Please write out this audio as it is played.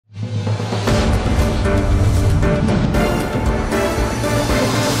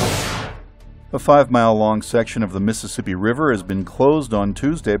A 5-mile-long section of the Mississippi River has been closed on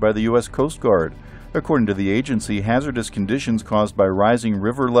Tuesday by the U.S. Coast Guard. According to the agency, hazardous conditions caused by rising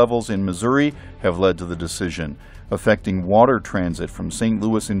river levels in Missouri have led to the decision. Affecting water transit from St.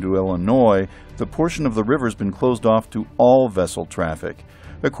 Louis into Illinois, the portion of the river has been closed off to all vessel traffic.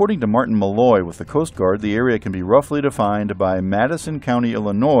 According to Martin Malloy with the Coast Guard, the area can be roughly defined by Madison County,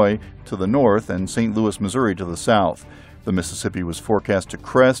 Illinois to the north and St. Louis, Missouri to the south. The Mississippi was forecast to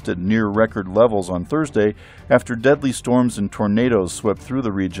crest at near-record levels on Thursday after deadly storms and tornadoes swept through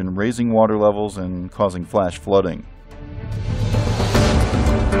the region, raising water levels and causing flash flooding.